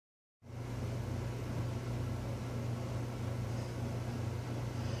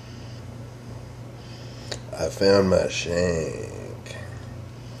I found my shank.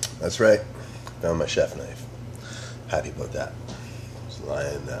 That's right. Found my chef knife. Happy about that. It's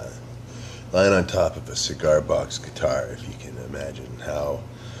lying on top of a cigar box guitar, if you can imagine how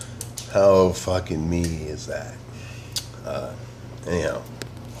fucking me is that. Anyhow,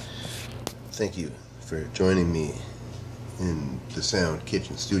 thank you for joining me in the Sound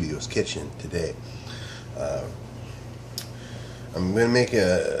Kitchen Studios kitchen today. I'm gonna make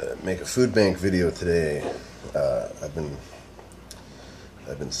a food bank video today. I've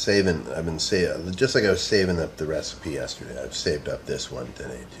been saving just like I was saving up the recipe yesterday. I've saved up this one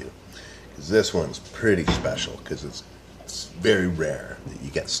today too, because this one's pretty special. Because it's very rare that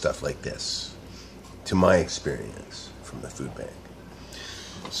you get stuff like this, to my experience, from the food bank.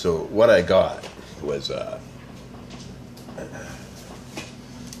 So what I got was I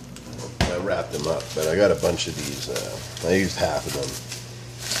wrapped them up, but I got a bunch of these. I used half of them.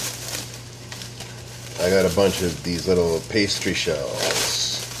 I got a bunch of these little pastry shells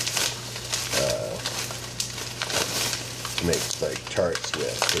to make like tarts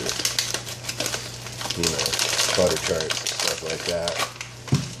with, or, butter tarts and stuff like that.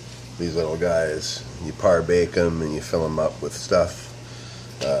 These little guys, you par bake them and you fill them up with stuff.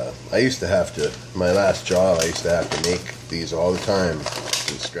 I used to have to, my last job, I used to have to make these all the time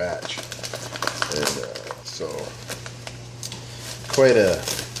from scratch. And so, quite a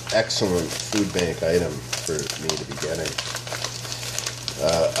excellent food bank item for me to be getting.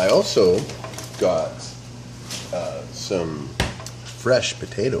 I also got some fresh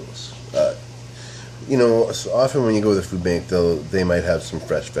potatoes. So often when you go to the food bank, they might have some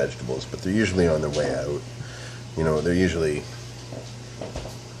fresh vegetables, but they're usually on their way out. They're usually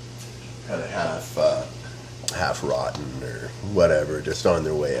kind of half rotten or whatever, just on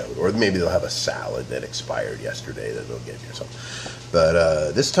their way out. Or maybe they'll have a salad that expired yesterday that they'll get you or something.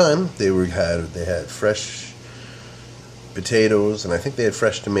 But this time they had fresh potatoes, and I think they had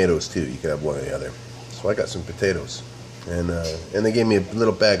fresh tomatoes too. You could have one or the other. So I got some potatoes, and they gave me a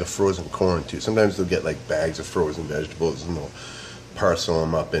little bag of frozen corn too. Sometimes they'll get like bags of frozen vegetables, and they'll parcel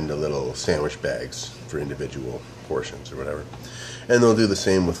them up into little sandwich bags for individual portions or whatever. And they'll do the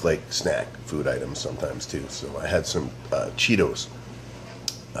same with like snack food items sometimes too. So I had some Cheetos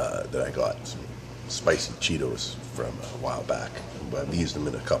that I got, some spicy Cheetos from a while back. I've used them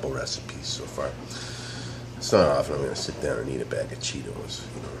in a couple recipes so far. It's not often I'm going to sit down and eat a bag of Cheetos,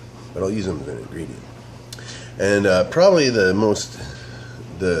 but I'll use them as an ingredient. And probably the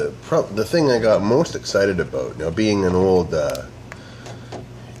thing I got most excited about, now being an old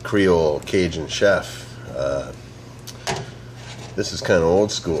Creole Cajun chef, this is kind of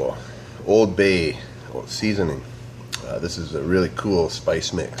old school, Old Bay seasoning. This is a really cool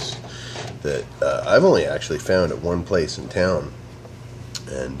spice mix that I've only actually found at one place in town,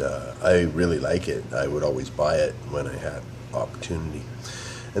 and I really like it. I would always buy it when I had opportunity,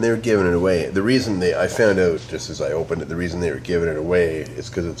 and they were giving it away. The reason I found out just as I opened it, the reason they were giving it away is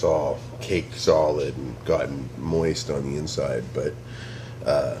because it's all caked solid and gotten moist on the inside, but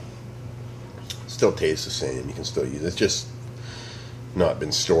still tastes the same. You can still use it. It's just not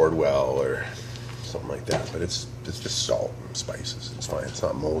been stored well or something like that, but it's just salt and spices. It's fine. It's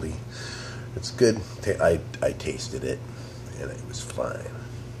not moldy. It's good. I tasted it and it was fine.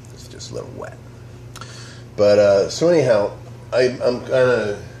 It's just a little wet. But so anyhow, I'm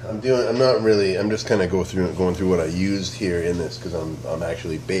just kind of going through what I used here in this, because I'm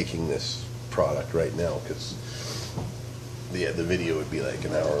actually baking this product right now, because the video would be like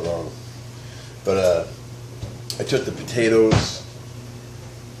an hour long. But I took the potatoes.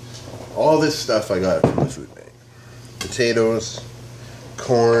 All this stuff I got from the food bank. Potatoes,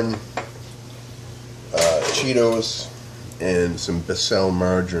 corn, Cheetos, and some Becel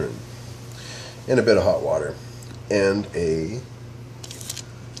margarine, and a bit of hot water, and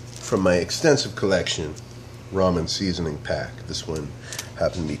from my extensive collection, ramen seasoning pack. This one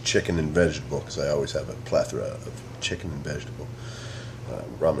happened to be chicken and vegetable, because I always have a plethora of chicken and vegetable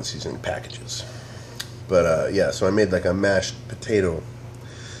ramen seasoning packages. But yeah, so I made like a mashed potato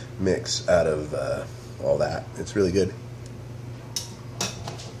mix out of all that. It's really good.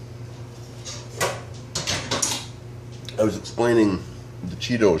 I was explaining the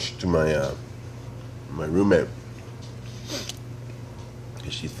Cheetos to my my roommate,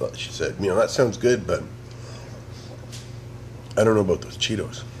 because she said, that sounds good, but I don't know about those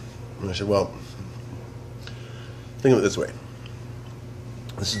Cheetos. And I said, well, think of it this way.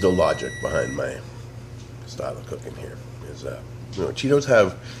 This is the logic behind my style of cooking here. Is Cheetos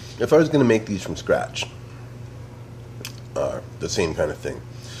have, if I was going to make these from scratch, the same kind of thing.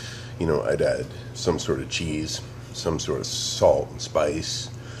 I'd add some sort of cheese, some sort of salt and spice,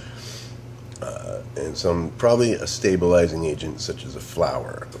 and some probably a stabilizing agent such as a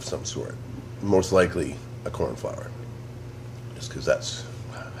flour of some sort, most likely a corn flour, just because that's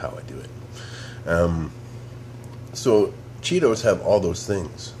how I do it. So Cheetos have all those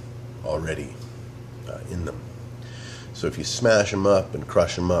things already in them. So if you smash them up and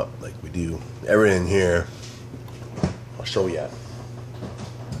crush them up like we do everything here, I'll show you.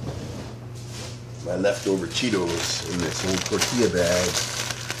 My leftover Cheetos in this old tortilla bag.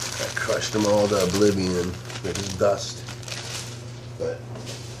 I crushed them all to oblivion with this dust. But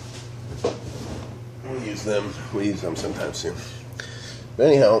we use them. We use them sometimes too. But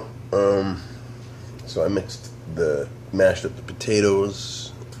anyhow, so I mashed up the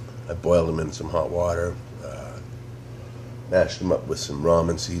potatoes. I boiled them in some hot water. Mashed them up with some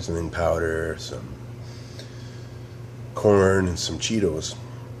ramen seasoning powder, some corn, and some Cheetos.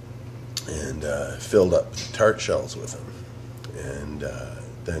 And filled up tart shells with them. And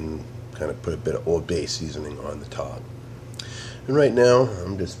then kind of put a bit of Old Bay seasoning on the top. And right now,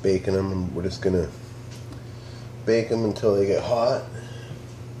 I'm just baking them. And we're just going to bake them until they get hot.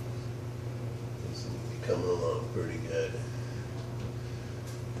 This is coming along pretty good.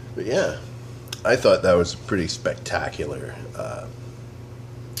 But yeah, I thought that was a pretty spectacular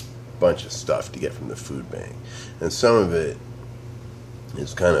bunch of stuff to get from the food bank. And some of it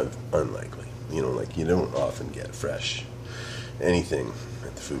is kind of unlikely. You know, like you don't often get fresh anything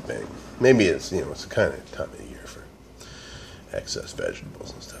at the food bank. Maybe it's, you know, it's kind of time of year for excess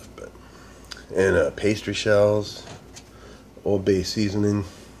vegetables and stuff. But and pastry shells, Old Bay seasoning,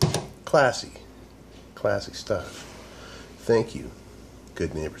 classy stuff. Thank you,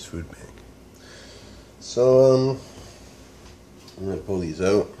 Good Neighbors Food Bank. So I'm gonna pull these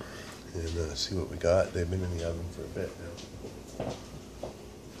out and see what we got. They've been in the oven for a bit now.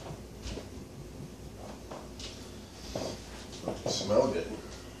 Smell good.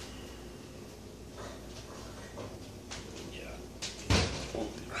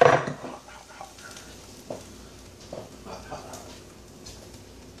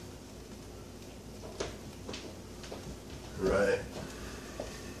 Right.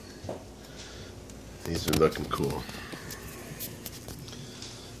 These are looking cool.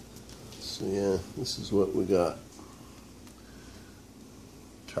 So yeah, this is what we got.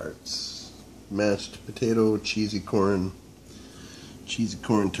 Tarts. Mashed potato, cheesy corn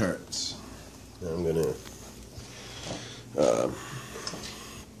tarts. Now I'm gonna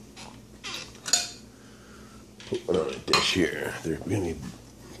put one on a dish here. They're gonna be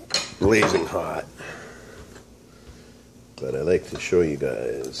blazing hot, but I like to show you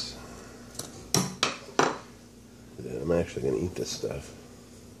guys that I'm actually gonna eat this stuff.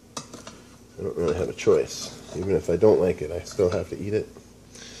 I don't really have a choice. Even if I don't like it, I still have to eat it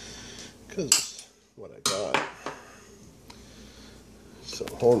because it's what I got. So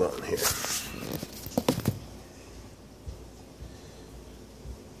hold on here.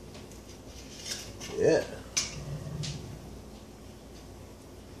 Yeah.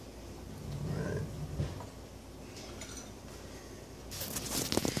 All right.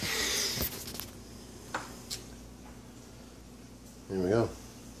 Here we go.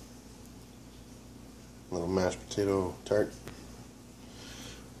 Little mashed potato tart.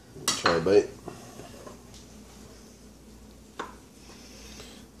 Try a bite.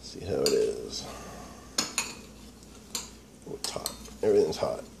 See how it is. Oh, it's hot. Everything's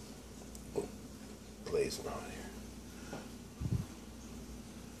hot. Oh, blazing hot here.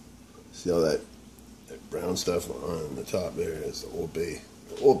 See all that brown stuff on the top there is the Old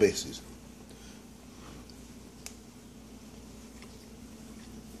Bay seasoning.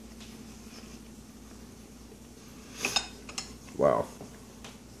 Wow.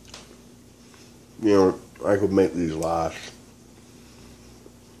 You know, I could make these last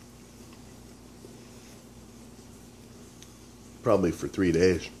probably for 3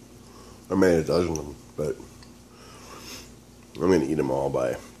 days. I made a dozen of them, but I'm going to eat them all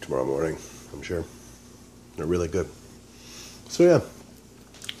by tomorrow morning, I'm sure. They're really good. So yeah,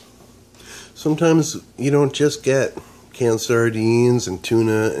 sometimes you don't just get canned sardines and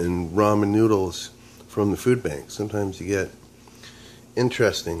tuna and ramen noodles from the food bank. Sometimes you get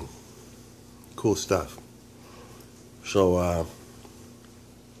interesting, cool stuff. So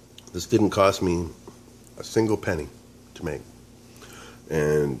this didn't cost me a single penny to make.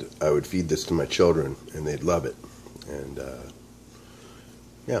 And I would feed this to my children, and they'd love it. And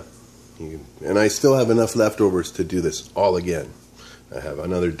yeah, and I still have enough leftovers to do this all again. I have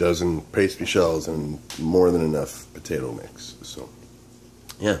another dozen pastry shells and more than enough potato mix. So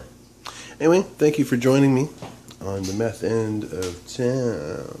yeah. Anyway, thank you for joining me on the meth end of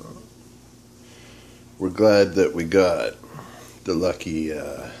town. We're glad that we got the lucky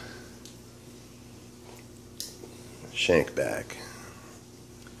shank back.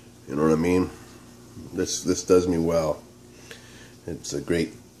 You know what I mean? This does me well. It's a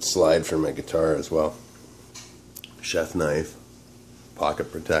great slide for my guitar as well. Chef knife,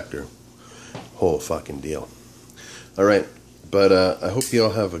 pocket protector, whole fucking deal. Alright, but I hope you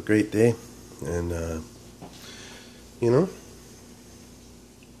all have a great day, and you know,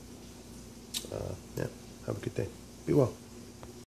 yeah, have a good day. Be well.